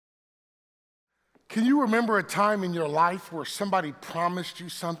Can you remember a time in your life where somebody promised you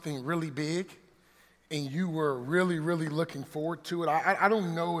something really big and you were really, really looking forward to it? I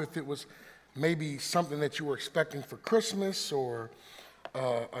don't know if it was maybe something that you were expecting for Christmas or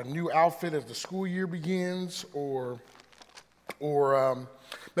a new outfit as the school year begins or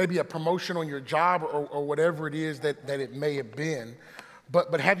maybe a promotion on your job or whatever it is that it may have been.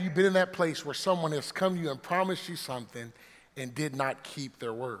 But have you been in that place where someone has come to you and promised you something and did not keep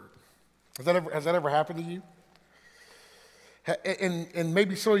their word? Has that ever happened to you? And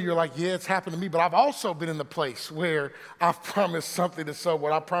maybe some of you are like, yeah, it's happened to me, but I've also been in the place where I've promised something to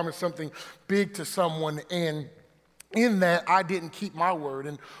someone. I promised something big to someone, and in that, I didn't keep my word.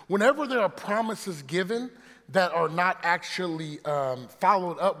 And whenever there are promises given that are not actually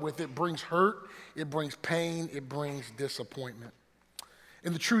followed up with, it brings hurt, it brings pain, it brings disappointment.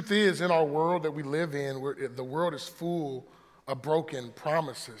 And the truth is, in our world that we live in, the world is full of broken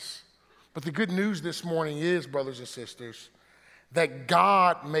promises. But the good news this morning is, brothers and sisters, that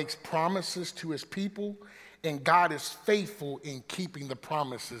God makes promises to his people, and God is faithful in keeping the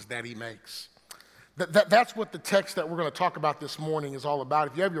promises that he makes. That's what the text that we're going to talk about this morning is all about.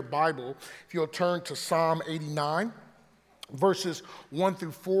 If you have your Bible, if you'll turn to Psalm 89, verses 1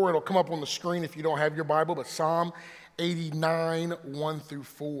 through 4. It'll come up on the screen if you don't have your Bible, but Psalm 89, 1 through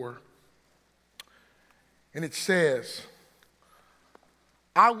 4. And it says,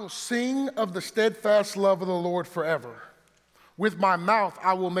 I will sing of the steadfast love of the Lord forever. With my mouth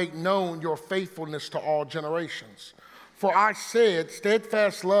I will make known your faithfulness to all generations. For I said,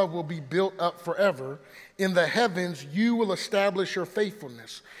 steadfast love will be built up forever. In the heavens you will establish your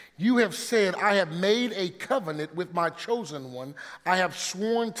faithfulness. You have said, I have made a covenant with my chosen one. I have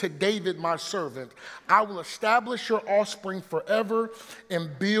sworn to David my servant. I will establish your offspring forever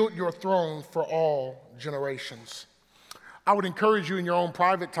and build your throne for all generations. I would encourage you in your own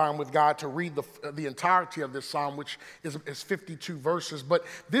private time with God to read the entirety of this psalm, which is 52 verses. But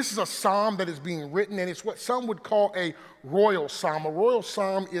this is a psalm that is being written, and it's what some would call a royal psalm. A royal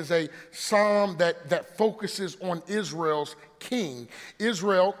psalm is a psalm that focuses on Israel's king.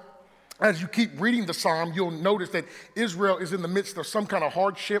 Israel, as you keep reading the psalm, you'll notice that Israel is in the midst of some kind of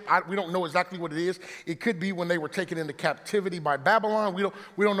hardship. We don't know exactly what it is. It could be when they were taken into captivity by Babylon. We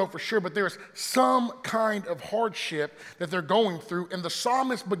don't know for sure, but there's some kind of hardship that they're going through. And the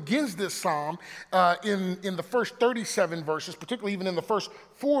psalmist begins this psalm in the first 37 verses, particularly even in the first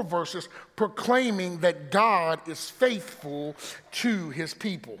 4 verses, proclaiming that God is faithful to his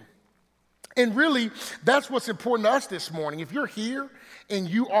people. And really, that's what's important to us this morning. If you're here and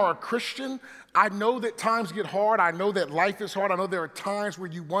you are a Christian, I know that times get hard. I know that life is hard. I know there are times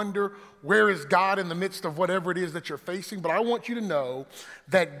where you wonder, where is God in the midst of whatever it is that you're facing? But I want you to know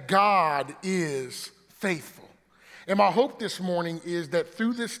that God is faithful. And my hope this morning is that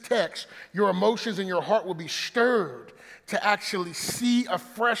through this text, your emotions and your heart will be stirred to actually see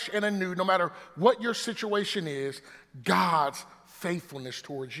afresh and anew, no matter what your situation is, God's faithfulness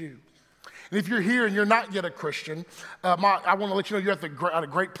towards you. And if you're here and you're not yet a Christian, I want to let you know you're at a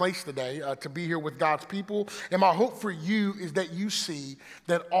great place today to be here with God's people. And my hope for you is that you see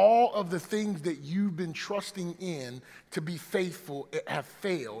that all of the things that you've been trusting in to be faithful have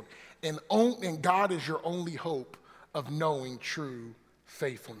failed. And God is your only hope of knowing true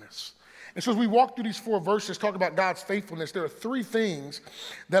faithfulness. And so as we walk through these 4 verses, talk about God's faithfulness, there are 3 things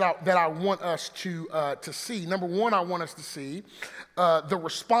that I want us to see. Number 1, I want us to see the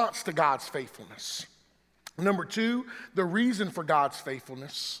response to God's faithfulness. Number 2, the reason for God's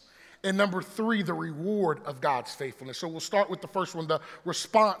faithfulness. And number 3, the reward of God's faithfulness. So we'll start with the first one, the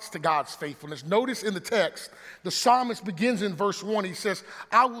response to God's faithfulness. Notice in the text, the psalmist begins in verse 1. He says,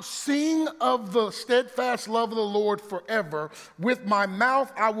 I will sing of the steadfast love of the Lord forever. With my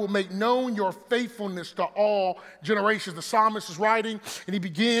mouth I will make known your faithfulness to all generations. The psalmist is writing, and he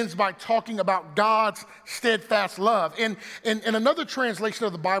begins by talking about God's steadfast love. And another translation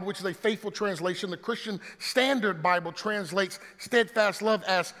of the Bible, which is a faithful translation, the Christian Standard Bible translates steadfast love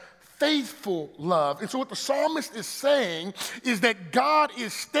as faithful love. And so what the psalmist is saying is that God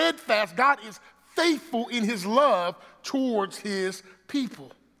is steadfast, God is faithful in his love towards his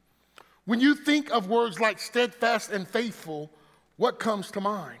people. When you think of words like steadfast and faithful, what comes to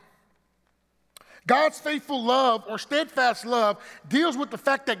mind? God's faithful love or steadfast love deals with the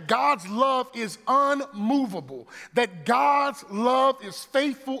fact that God's love is unmovable, that God's love is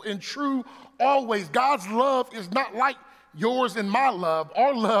faithful and true always. God's love is not like yours and my love.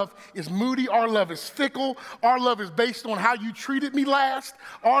 Our love is moody. Our love is fickle. Our love is based on how you treated me last.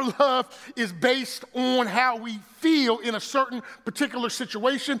 Our love is based on how we feel in a certain particular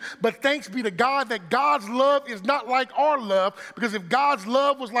situation. But thanks be to God that God's love is not like our love, because if God's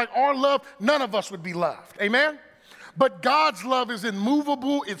love was like our love, none of us would be loved. Amen? But God's love is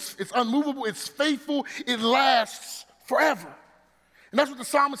immovable, it's unmovable, it's faithful, it lasts forever. And that's what the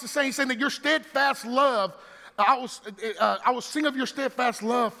psalmist is saying. He's saying that your steadfast love, I will sing of your steadfast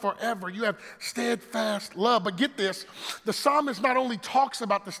love forever. You have steadfast love. But get this, the psalmist not only talks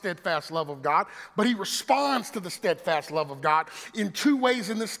about the steadfast love of God, but he responds to the steadfast love of God in two ways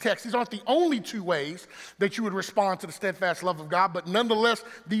in this text. These aren't the only two ways that you would respond to the steadfast love of God, but nonetheless,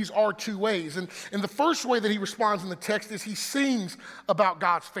 these are two ways. And the first way that he responds in the text is he sings about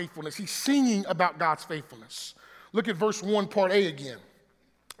God's faithfulness. He's singing about God's faithfulness. Look at verse 1, part A again.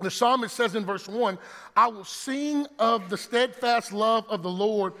 The psalmist says in verse 1, I will sing of the steadfast love of the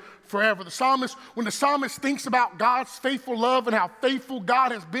Lord forever. When the psalmist thinks about God's faithful love and how faithful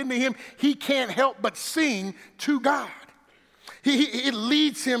God has been to him, he can't help but sing to God. It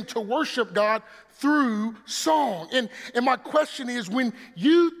leads him to worship God through song. And my question is, when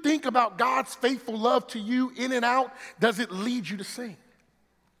you think about God's faithful love to you in and out, does it lead you to sing?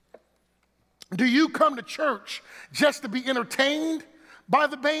 Do you come to church just to be entertained by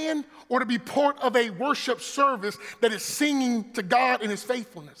the band, or to be part of a worship service that is singing to God in his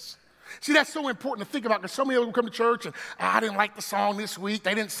faithfulness? See, that's so important to think about, because so many people come to church and I didn't like the song this week.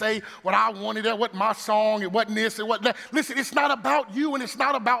 They didn't say what I wanted. That wasn't my song. It wasn't this. It wasn't that. Listen, it's not about you and it's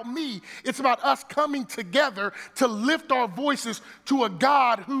not about me. It's about us coming together to lift our voices to a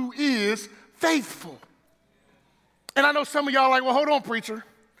God who is faithful. And I know some of y'all are like, well, hold on, preacher.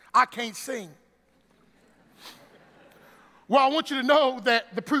 I can't sing. Well, I want you to know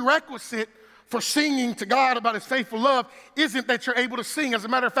that the prerequisite for singing to God about his faithful love isn't that you're able to sing. As a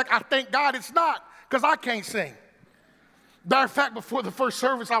matter of fact, I thank God it's not, because I can't sing. Matter of fact, before the first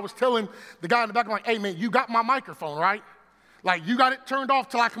service, I was telling the guy in the back, I'm like, hey, man, you got my microphone, right? Like, you got it turned off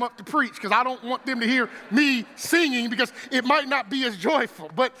till I come up to preach, because I don't want them to hear me singing, because it might not be as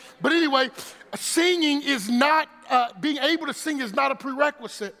joyful. But anyway, singing is not, being able to sing is not a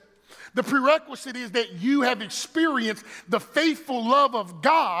prerequisite. The prerequisite is that you have experienced the faithful love of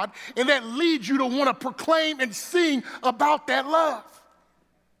God, and that leads you to want to proclaim and sing about that love.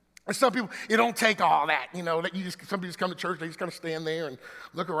 And some people, it don't take all that, you know, that some people just come to church, they just kind of stand there and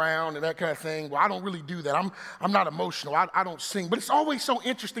look around and that kind of thing. Well, I don't really do that. I'm not emotional. I don't sing. But it's always so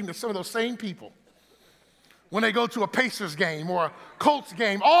interesting that some of those same people, when they go to a Pacers game or a Colts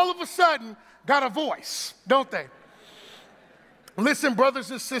game, all of a sudden got a voice, don't they? Listen,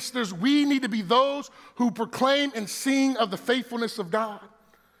 brothers and sisters, we need to be those who proclaim and sing of the faithfulness of God.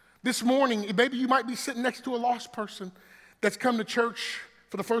 This morning, maybe you might be sitting next to a lost person that's come to church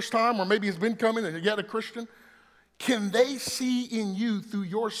for the first time, or maybe has been coming and yet a Christian. Can they see in you, through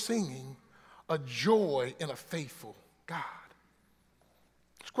your singing, a joy in a faithful God?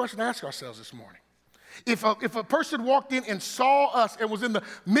 It's a question to ask ourselves this morning. If a person walked in and saw us and was in the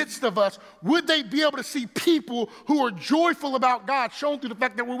midst of us, would they be able to see people who are joyful about God, shown through the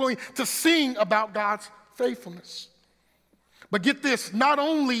fact that we're willing to sing about God's faithfulness? But get this, not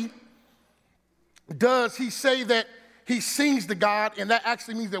only does he say that he sings to God, and that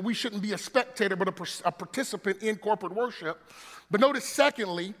actually means that we shouldn't be a spectator but a participant in corporate worship, but notice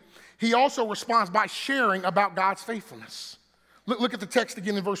secondly, he also responds by sharing about God's faithfulness. Look at the text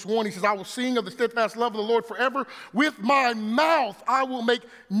again in verse 1. He says, I will sing of the steadfast love of the Lord forever. With my mouth I will make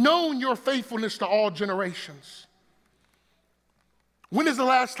known your faithfulness to all generations. When is the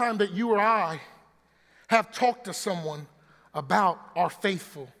last time that you or I have talked to someone about our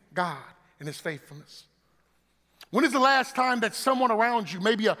faithful God and his faithfulness? When is the last time that someone around you,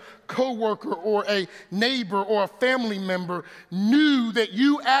 maybe a coworker or a neighbor or a family member, knew that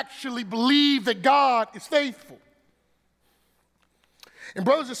you actually believe that God is faithful? And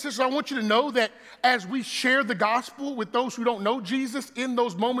brothers and sisters, I want you to know that as we share the gospel with those who don't know Jesus, in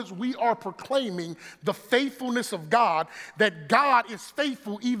those moments we are proclaiming the faithfulness of God, that God is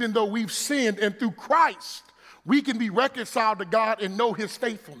faithful even though we've sinned, and through Christ we can be reconciled to God and know his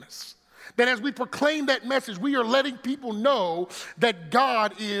faithfulness. That as we proclaim that message, we are letting people know that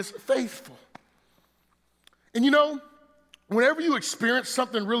God is faithful. And you know, whenever you experience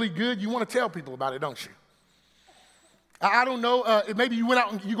something really good, you want to tell people about it, don't you? I don't know, maybe you go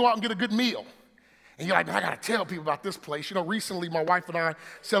out and get a good meal. And you're like, man, I got to tell people about this place. You know, recently my wife and I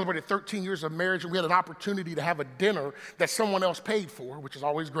celebrated 13 years of marriage, and we had an opportunity to have a dinner that someone else paid for, which is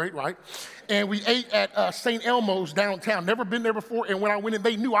always great, right? And we ate at St. Elmo's downtown. Never been there before, and when I went in,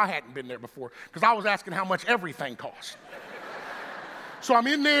 they knew I hadn't been there before because I was asking how much everything cost. So I'm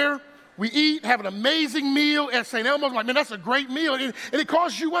in there. We eat, have an amazing meal at St. Elmo's. I'm like, man, that's a great meal. And it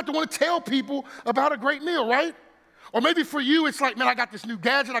causes you what? To want to tell people about a great meal, right? Or maybe for you, it's like, man, I got this new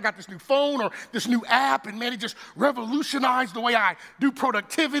gadget, I got this new phone or this new app, and man, it just revolutionized the way I do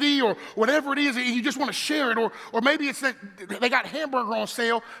productivity or whatever it is, and you just want to share it. Or maybe it's that they got hamburger on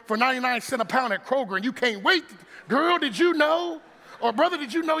sale for 99 cents a pound at Kroger, and you can't wait. Girl, did you know? Or brother,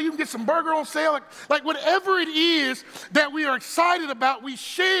 did you know you can get some burger on sale? Like whatever it is that we are excited about, we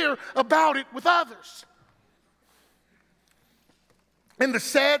share about it with others. And the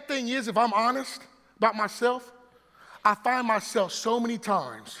sad thing is, if I'm honest about myself, I find myself so many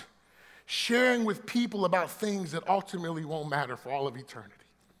times sharing with people about things that ultimately won't matter for all of eternity.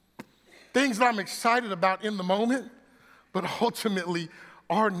 Things that I'm excited about in the moment, but ultimately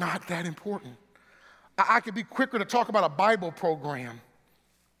are not that important. I could be quicker to talk about a Bible program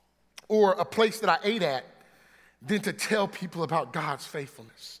or a place that I ate at than to tell people about God's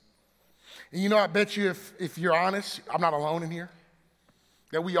faithfulness. And you know, I bet you if you're honest, I'm not alone in here,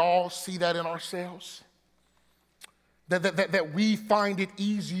 that we all see that in ourselves. That we find it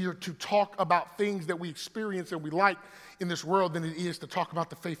easier to talk about things that we experience and we like in this world than it is to talk about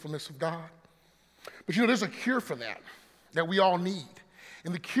the faithfulness of God. But you know, there's a cure for that we all need.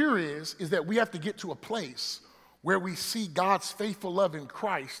 And the cure is that we have to get to a place where we see God's faithful love in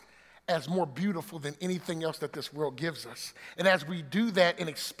Christ as more beautiful than anything else that this world gives us. And as we do that and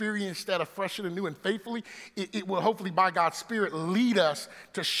experience that afresh and anew and faithfully, it will hopefully by God's Spirit lead us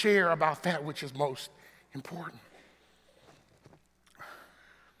to share about that which is most important.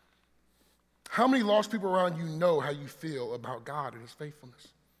 How many lost people around you know how you feel about God and his faithfulness?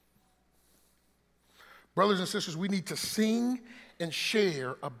 Brothers and sisters, we need to sing and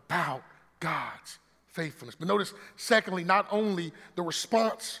share about God's faithfulness. But notice, secondly, not only the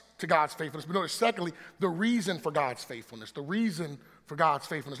response to God's faithfulness, but notice, secondly, the reason for God's faithfulness. The reason for God's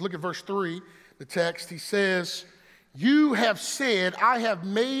faithfulness. Look at verse 3, the text. He says, "You have said, I have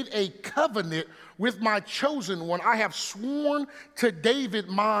made a covenant with my chosen one. I have sworn to David,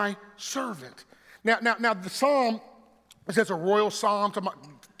 my servant." Now the psalm, it says a royal psalm, talking about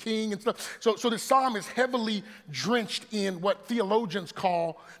king and stuff. So this psalm is heavily drenched in what theologians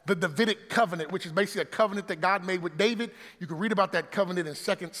call the Davidic covenant, which is basically a covenant that God made with David. You can read about that covenant in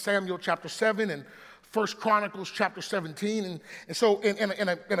 2 Samuel chapter 7 and 1 Chronicles chapter 17. And so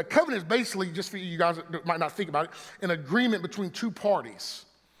a covenant is basically, just for you guys that might not think about it, an agreement between two parties.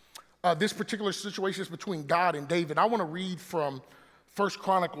 This particular situation is between God and David. I want to read from 1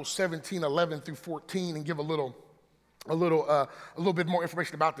 Chronicles 17, 11 through 14 and give a little bit more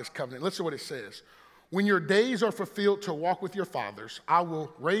information about this covenant. Listen to what it says. "When your days are fulfilled to walk with your fathers, I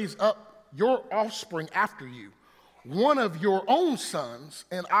will raise up your offspring after you, one of your own sons,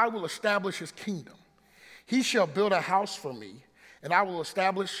 and I will establish his kingdom. He shall build a house for me, and I will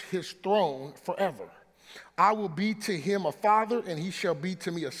establish his throne forever. I will be to him a father, and he shall be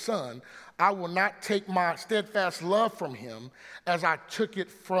to me a son. I will not take my steadfast love from him as I took it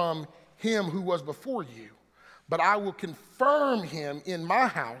from him who was before you, but I will confirm him in my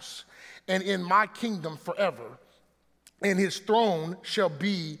house and in my kingdom forever, and his throne shall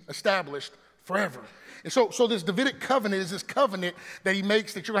be established forever." And so this Davidic covenant is this covenant that he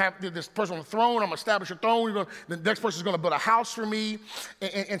makes that you're going to have this person on the throne. I'm going to establish a throne. The next person is going to build a house for me.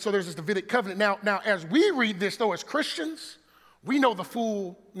 And so there's this Davidic covenant. Now, as we read this, though, as Christians, we know the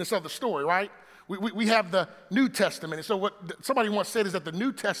fullness of the story, right? We have the New Testament. And so what somebody once said is that the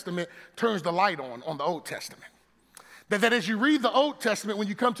New Testament turns the light on the Old Testament. That as you read the Old Testament, when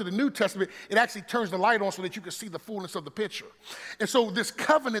you come to the New Testament, it actually turns the light on so that you can see the fullness of the picture. And so this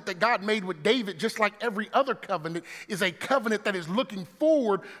covenant that God made with David, just like every other covenant, is a covenant that is looking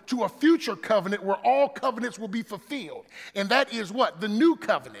forward to a future covenant where all covenants will be fulfilled. And that is what? The new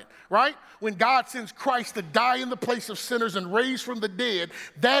covenant, right? When God sends Christ to die in the place of sinners and raise from the dead,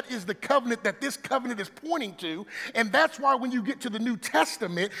 that is the covenant that this covenant is pointing to. And that's why when you get to the New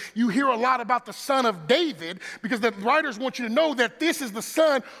Testament, you hear a lot about the son of David, because the writers want you to know that this is the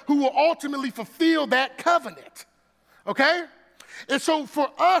son who will ultimately fulfill that covenant, okay? And so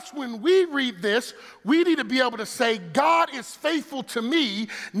for us, when we read this, we need to be able to say, God is faithful to me,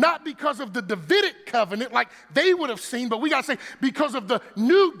 not because of the Davidic covenant like they would have seen, but we got to say because of the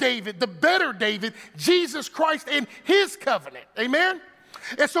new David, the better David, Jesus Christ and his covenant, amen?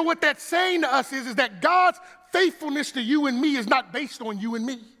 And so what that's saying to us is that God's faithfulness to you and me is not based on you and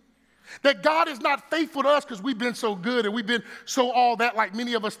me. That God is not faithful to us because we've been so good and we've been so all that like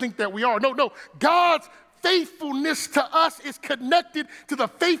many of us think that we are. No. God's faithfulness to us is connected to the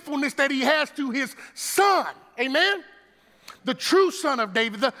faithfulness that he has to his son. Amen? The true son of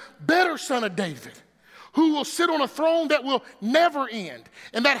David, the better son of David, who will sit on a throne that will never end.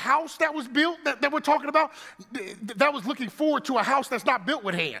 And that house that was built, that we're talking about, that was looking forward to a house that's not built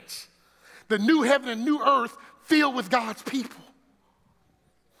with hands. The new heaven and new earth filled with God's people.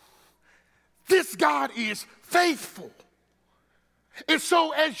 This God is faithful. And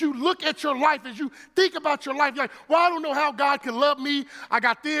so as you look at your life, as you think about your life, you're like, well, I don't know how God can love me. I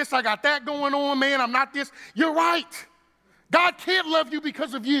got this, I got that going on, man. I'm not this. You're right. God can't love you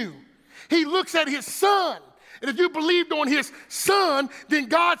because of you. He looks at his son. And if you believed on his son, then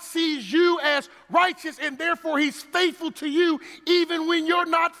God sees you as righteous, and therefore he's faithful to you even when you're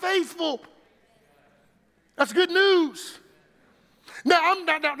not faithful. That's good news.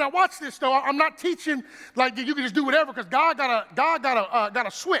 Now watch this though. I'm not teaching like you can just do whatever, because God got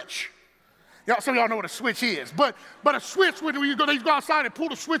a switch. Some of y'all know what a switch is, but a switch, when you go outside and pull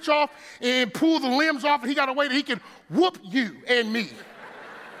the switch off and pull the limbs off, and he got a way that he can whoop you and me.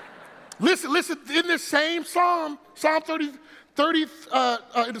 Listen, in this same Psalm in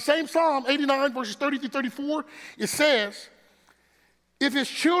the same Psalm 89 verses 30 through 34, it says, if his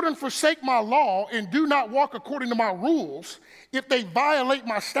children forsake my law and do not walk according to my rules, if they violate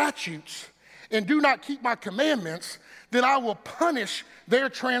my statutes and do not keep my commandments, then I will punish their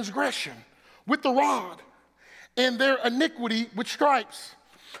transgression with the rod and their iniquity with stripes.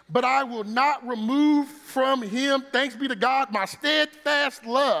 But I will not remove from him, thanks be to God, my steadfast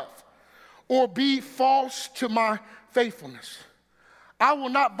love, or be false to my faithfulness. I will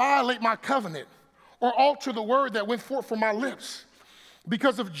not violate my covenant or alter the word that went forth from my lips.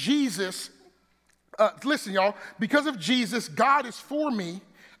 Because of Jesus, listen, y'all, because of Jesus, God is for me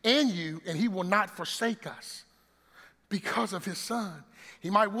and you, and he will not forsake us because of his son.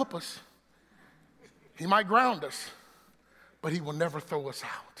 He might whoop us, he might ground us, but he will never throw us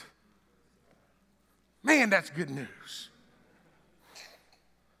out. Man, that's good news.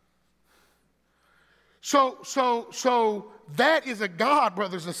 So that is a God,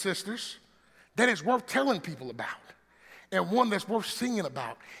 brothers and sisters, that is worth telling people about, and one that's worth singing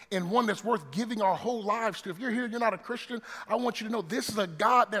about, and one that's worth giving our whole lives to. If you're here and you're not a Christian, I want you to know this is a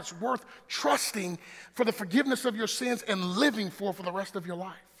God that's worth trusting for the forgiveness of your sins and living for the rest of your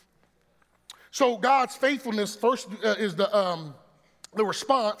life. So God's faithfulness first is the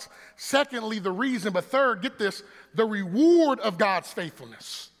response. Secondly, the reason. But third, get this, the reward of God's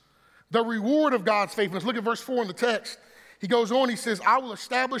faithfulness. The reward of God's faithfulness. Look at verse 4 in the text. He goes on, he says, I will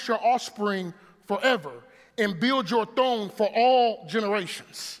establish your offspring forever and build your throne for all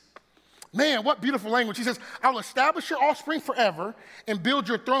generations. Man, what beautiful language. He says, I will establish your offspring forever and build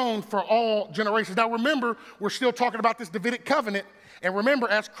your throne for all generations. Now remember, we're still talking about this Davidic covenant. And remember,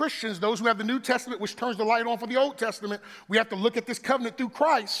 as Christians, those who have the New Testament, which turns the light on for the Old Testament, we have to look at this covenant through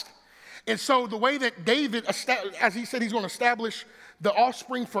Christ. And so the way that David, as he said, he's going to establish the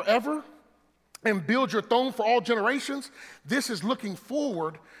offspring forever and build your throne for all generations, this is looking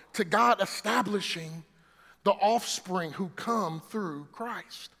forward to God establishing the offspring who come through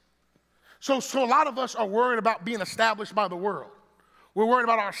Christ. So a lot of us are worried about being established by the world. We're worried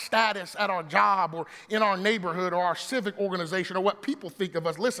about our status at our job or in our neighborhood or our civic organization or what people think of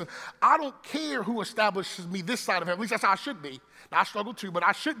us. Listen, I don't care who establishes me this side of heaven. At least that's how I should be. Now, I struggle too, but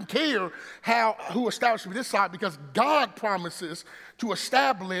I shouldn't care who establishes me this side, because God promises to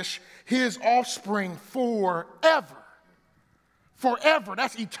establish his offspring forever. Forever.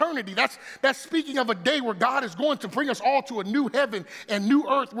 That's eternity. That's speaking of a day where God is going to bring us all to a new heaven and new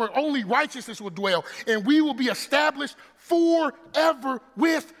earth where only righteousness will dwell, and we will be established forever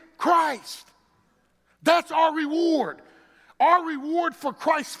with Christ. That's our reward. Our reward for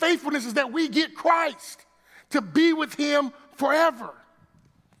Christ's faithfulness is that we get Christ to be with him forever.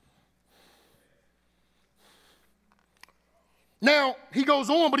 Now, he goes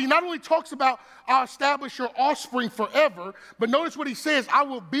on, but he not only talks about I'll establish your offspring forever, but notice what he says, I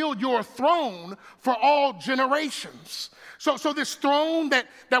will build your throne for all generations. So this throne that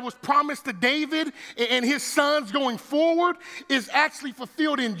was promised to David and his sons going forward is actually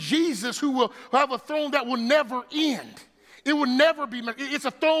fulfilled in Jesus, who will have a throne that will never end. It will never be, it's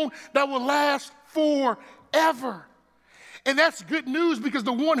a throne that will last forever. And that's good news, because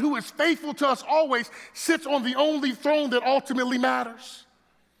the one who is faithful to us always sits on the only throne that ultimately matters.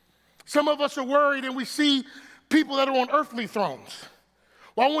 Some of us are worried and we see people that are on earthly thrones.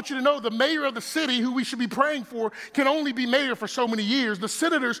 Well, I want you to know the mayor of the city, who we should be praying for, can only be mayor for so many years. The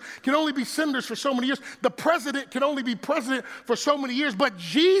senators can only be senators for so many years. The president can only be president for so many years. But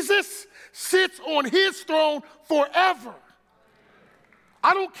Jesus sits on his throne forever.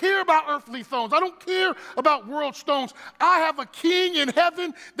 I don't care about earthly thrones. I don't care about world thrones. I have a king in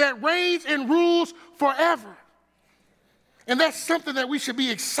heaven that reigns and rules forever. And that's something that we should be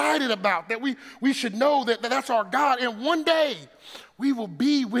excited about, that we should know that that's our God. And one day we will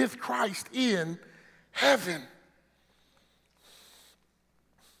be with Christ in heaven.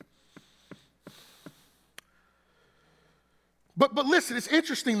 But listen, it's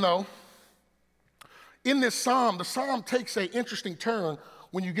interesting though. In this psalm, the psalm takes an interesting turn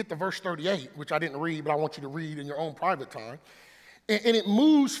when you get to verse 38, which I didn't read, but I want you to read in your own private time. And it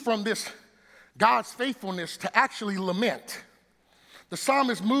moves from this God's faithfulness to actually lament. The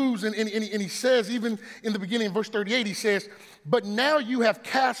psalmist moves and he says, even in the beginning of verse 38, he says, but now you have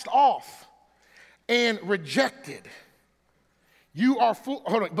cast off and rejected.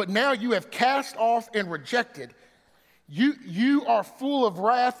 But now you have cast off and rejected. You are full of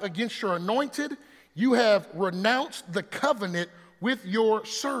wrath against your anointed. You have renounced the covenant with your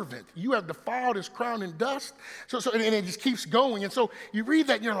servant. You have defiled his crown in dust. And it just keeps going. And so you read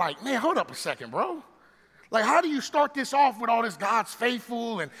that and you're like, man, hold up a second, bro. Like, how do you start this off with all this God's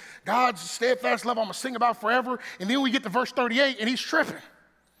faithful and God's steadfast love I'm going to sing about forever? And then we get to verse 38 and he's tripping.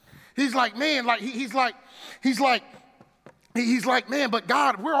 He's like, man, like, he's like, man, but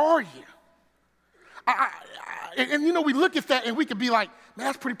God, where are you? And you know, we look at that and we could be like, man,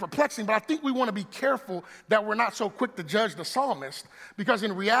 that's pretty perplexing, but I think we want to be careful that we're not so quick to judge the psalmist, because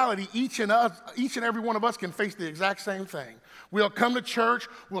in reality, each and every one of us can face the exact same thing. We'll come to church,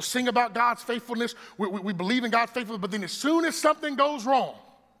 we'll sing about God's faithfulness, we believe in God's faithfulness, but then as soon as something goes wrong,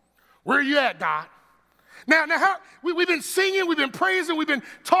 where are you at, God? Now we've been singing, we've been praising, we've been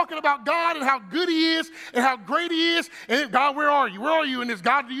talking about God and how good he is and how great he is. And God, where are you? Where are you in this?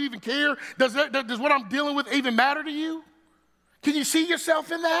 God, do you even care? Does what I'm dealing with even matter to you? Can you see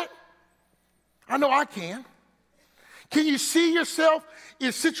yourself in that? I know I can. Can you see yourself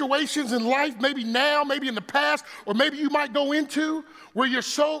in situations in life, maybe now, maybe in the past, or maybe you might go into, where you're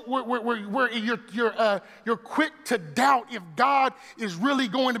you're quick to doubt if God is really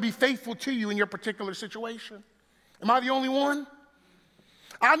going to be faithful to you in your particular situation? Am I the only one?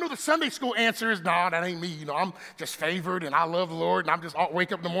 I know the Sunday school answer is, no, that ain't me. You know, I'm just favored and I love the Lord and I'm just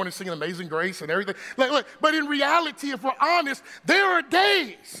wake up in the morning singing Amazing Grace and everything. Look, but in reality, if we're honest, there are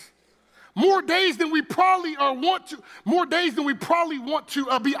days, more days than we probably want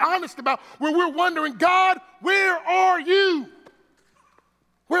to be honest about, where we're wondering, God, where are you?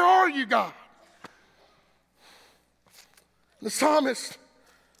 Where are you, God? The psalmist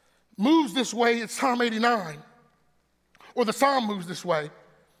moves this way in Psalm 89, or the psalm moves this way.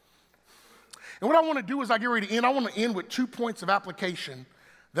 And what I want to do as I get ready to end, I want to end with 2 points of application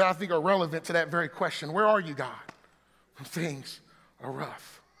that I think are relevant to that very question. Where are you, God, when things are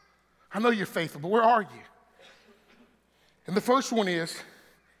rough? I know you're faithful, but where are you? And the first one is,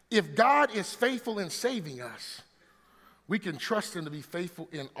 if God is faithful in saving us, we can trust him to be faithful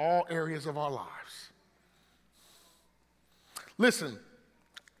in all areas of our lives. Listen,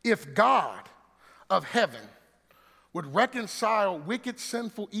 if God of heaven would reconcile wicked,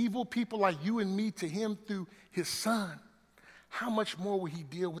 sinful, evil people like you and me to him through his son, how much more will he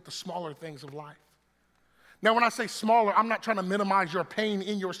deal with the smaller things of life? Now, when I say smaller, I'm not trying to minimize your pain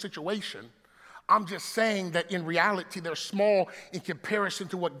in your situation. I'm just saying that in reality, they're small in comparison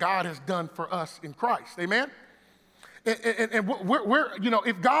to what God has done for us in Christ. Amen? And we're, you know,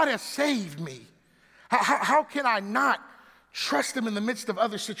 if God has saved me, how can I not trust him in the midst of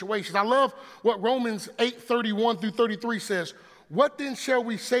other situations? I love what Romans 8:31-33 says. What then shall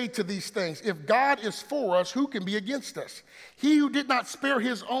we say to these things? If God is for us, who can be against us? He who did not spare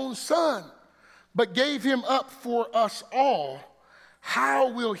his own son, but gave him up for us all, how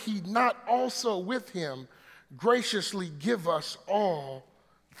will he not also with him graciously give us all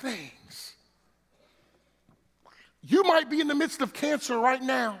things? You might be in the midst of cancer right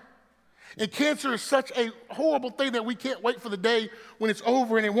now. And cancer is such a horrible thing that we can't wait for the day when it's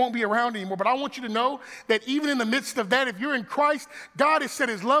over and it won't be around anymore. But I want you to know that even in the midst of that, if you're in Christ, God has set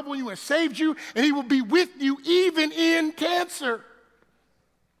his love on you and saved you, and he will be with you even in cancer.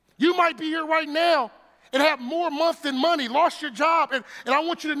 You might be here right now and have more month than money, lost your job, and I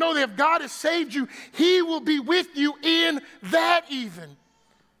want you to know that if God has saved you, he will be with you in that even.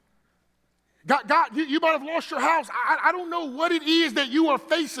 God, you might have lost your house. I don't know what it is that you are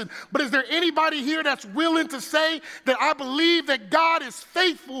facing, but is there anybody here that's willing to say that I believe that God is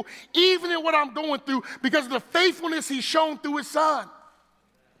faithful even in what I'm going through because of the faithfulness he's shown through his son?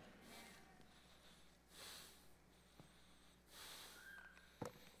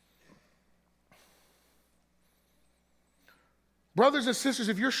 Brothers and sisters,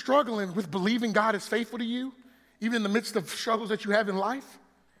 if you're struggling with believing God is faithful to you, even in the midst of struggles that you have in life,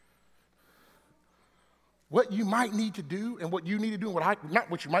 what you might need to do and what you need to do, and not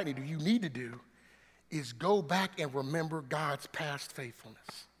what you might need to do, you need to do, is go back and remember God's past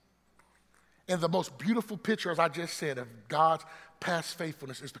faithfulness. And the most beautiful picture, as I just said, of God's past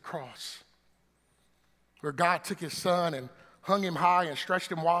faithfulness is the cross, where God took his son and hung him high and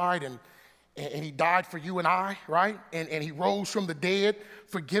stretched him wide, and he died for you and I, right? And he rose from the dead,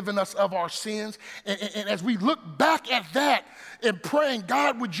 forgiving us of our sins. And as we look back at that and praying,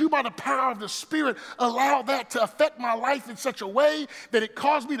 God, would you, by the power of the Spirit, allow that to affect my life in such a way that it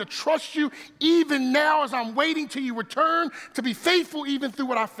caused me to trust you even now as I'm waiting till you return, to be faithful even through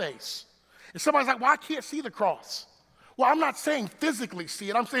what I face. And somebody's like, well, I can't see the cross. Well, I'm not saying physically see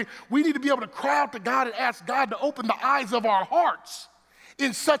it. I'm saying we need to be able to cry out to God and ask God to open the eyes of our hearts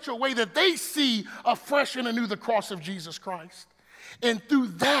in such a way that they see afresh and anew the cross of Jesus Christ. And through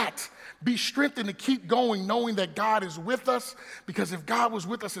that, be strengthened to keep going, knowing that God is with us, because if God was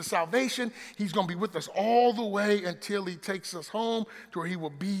with us in salvation, he's going to be with us all the way until he takes us home, to where he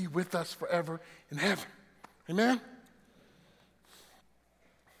will be with us forever in heaven. Amen?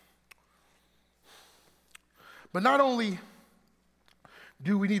 But not only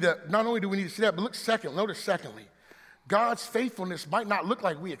do we need to see that, but notice secondly, God's faithfulness might not look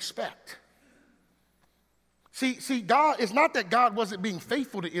like we expect. See, God, it's not that God wasn't being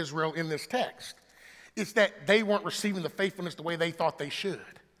faithful to Israel in this text. It's that they weren't receiving the faithfulness the way they thought they should.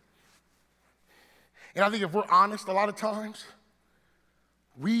 And I think if we're honest, a lot of times,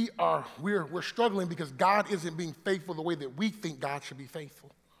 we're struggling because God isn't being faithful the way that we think God should be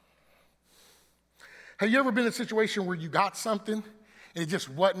faithful. Have you ever been in a situation where you got something and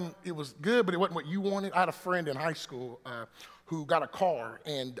it was good, but it wasn't what you wanted? I had a friend in high school who got a car,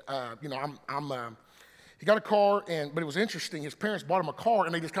 and he got a car, but it was interesting. His parents bought him a car,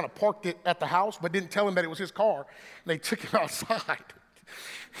 and they just kind of parked it at the house, but didn't tell him that it was his car. And they took him outside,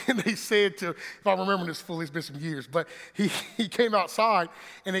 and they said if I remember this fully, it's been some years, but he came outside,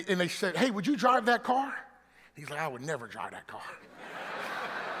 and they said, hey, would you drive that car? He's like, I would never drive that car.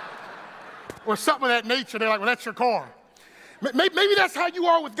 Or something of that nature. They're like, well, that's your car. Maybe that's how you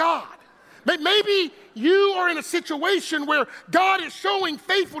are with God. Maybe you are in a situation where God is showing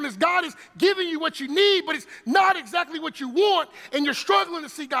faithfulness. God is giving you what you need, but it's not exactly what you want, and you're struggling to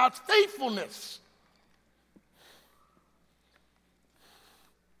see God's faithfulness.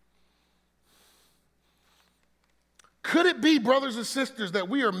 Could it be, brothers and sisters, that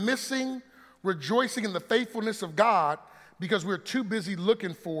we are missing rejoicing in the faithfulness of God because we're too busy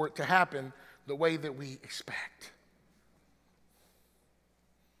looking for it to happen the way that we expect?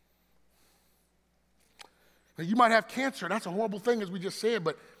 Now, you might have cancer. That's a horrible thing, as we just said,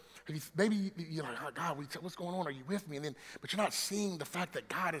 but maybe you're like, oh, God, what's going on? Are you with me? But you're not seeing the fact that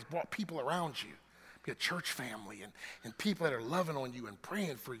God has brought people around you, be a church family, and people that are loving on you and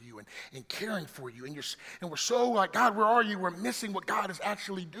praying for you and caring for you. And we're so like, God, where are you? We're missing what God is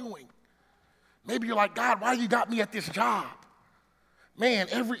actually doing. Maybe you're like, God, why you got me at this job? Man,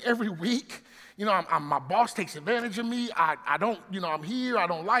 every week, my boss takes advantage of me. I don't, I'm here. I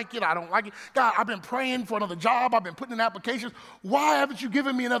don't like it. God, I've been praying for another job. I've been putting in applications. Why haven't you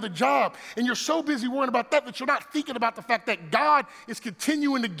given me another job? And you're so busy worrying about that you're not thinking about the fact that God is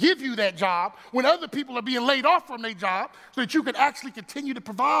continuing to give you that job when other people are being laid off from their job, so that you can actually continue to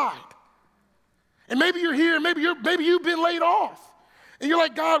provide. And maybe you're here, maybe you've been laid off. And you're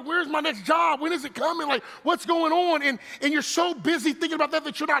like, God, where's my next job? When is it coming? Like, what's going on? And you're so busy thinking about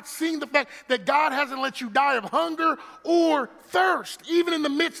that you're not seeing the fact that God hasn't let you die of hunger or thirst, even in the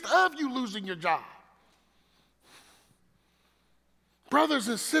midst of you losing your job. Brothers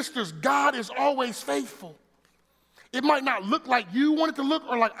and sisters, God is always faithful. It might not look like you want it to look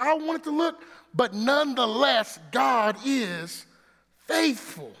or like I want it to look, but nonetheless, God is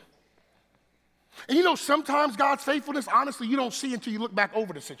faithful. And sometimes God's faithfulness, honestly, you don't see until you look back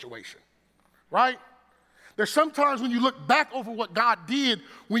over the situation, right? There's sometimes when you look back over what God did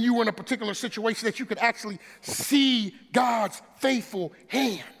when you were in a particular situation that you could actually see God's faithful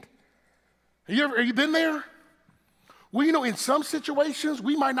hand. Have you been there? Well, in some situations,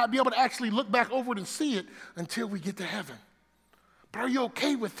 we might not be able to actually look back over it and see it until we get to heaven. But are you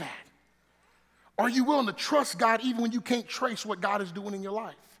okay with that? Are you willing to trust God even when you can't trace what God is doing in your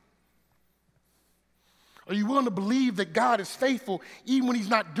life? Are you willing to believe that God is faithful even when he's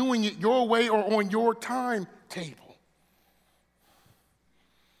not doing it your way or on your timetable?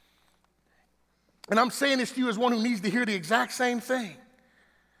 And I'm saying this to you as one who needs to hear the exact same thing.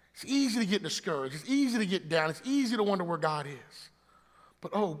 It's easy to get discouraged. It's easy to get down. It's easy to wonder where God is.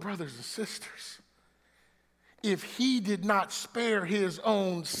 But brothers and sisters, if he did not spare his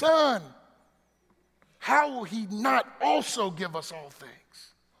own son, how will he not also give us all things?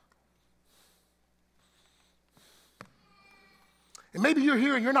 And maybe you're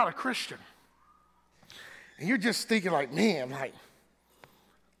here and you're not a Christian. And you're just thinking like, man, like,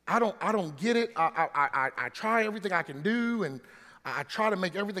 I don't get it. I try everything I can do, and I try to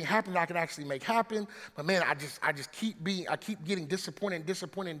make everything happen that I can actually make happen. But man, I keep getting disappointed.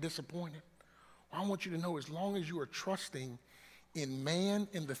 Well, I want you to know, as long as you are trusting in man,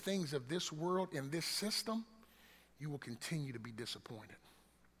 in the things of this world, in this system, you will continue to be disappointed.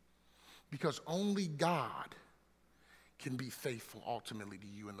 Because only God can be faithful ultimately to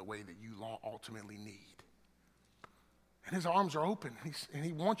you in the way that you ultimately need. And his arms are open, and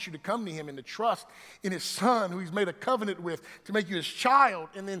he wants you to come to him and to trust in his son, who he's made a covenant with, to make you his child,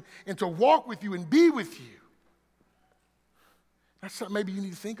 and to walk with you and be with you. That's something maybe you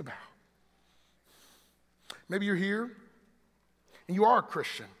need to think about. Maybe you're here, and you are a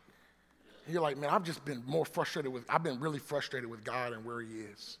Christian. And you're like, man, I've been really frustrated with God and where he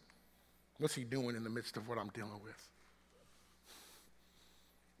is. What's he doing in the midst of what I'm dealing with?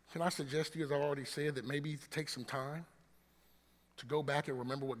 Can I suggest to you, as I've already said, that maybe take some time to go back and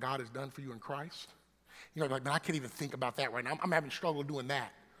remember what God has done for you in Christ? You know, like, man, I can't even think about that right now. I'm having trouble doing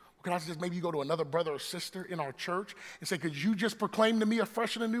that. Can I suggest maybe you go to another brother or sister in our church and say, could you just proclaim to me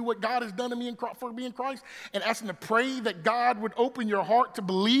afresh and anew what God has done to me for me in Christ? And ask him to pray that God would open your heart to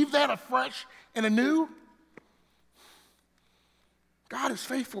believe that afresh and anew? God is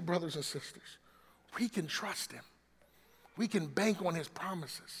faithful, brothers and sisters. We can trust him. We can bank on his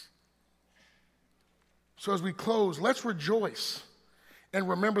promises. So as we close, let's rejoice and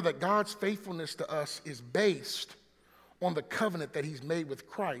remember that God's faithfulness to us is based on the covenant that he's made with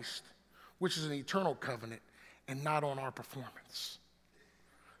Christ, which is an eternal covenant, and not on our performance.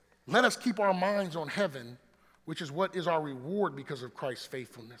 Let us keep our minds on heaven, which is what is our reward because of Christ's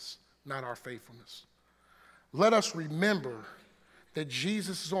faithfulness, not our faithfulness. Let us remember that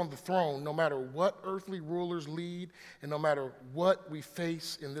Jesus is on the throne no matter what earthly rulers lead and no matter what we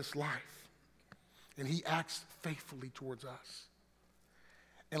face in this life. And he acts faithfully towards us.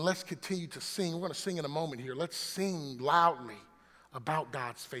 And let's continue to sing. We're going to sing in a moment here. Let's sing loudly about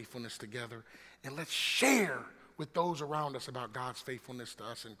God's faithfulness together. And let's share with those around us about God's faithfulness to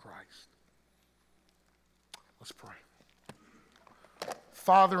us in Christ. Let's pray.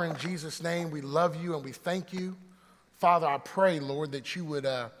 Father, in Jesus' name, we love you and we thank you. Father, I pray, Lord, that you would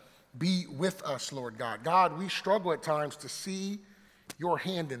be with us, Lord God. God, we struggle at times to see your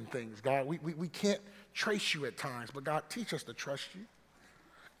hand in things, God. We can't trace you at times, but God, teach us to trust you.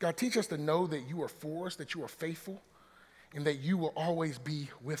 God, teach us to know that you are for us, that you are faithful, and that you will always be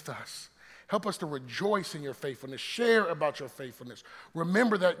with us. Help us to rejoice in your faithfulness, share about your faithfulness.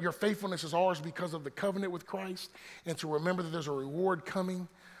 Remember that your faithfulness is ours because of the covenant with Christ, and to remember that there's a reward coming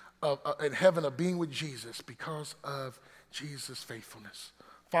in heaven of being with Jesus because of Jesus' faithfulness.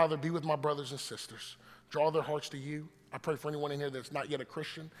 Father, be with my brothers and sisters. Draw their hearts to you. I pray for anyone in here that's not yet a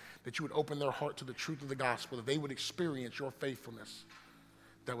Christian, that you would open their heart to the truth of the gospel, that they would experience your faithfulness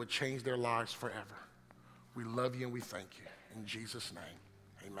that would change their lives forever. We love you and we thank you. In Jesus'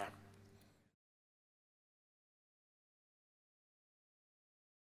 name, amen.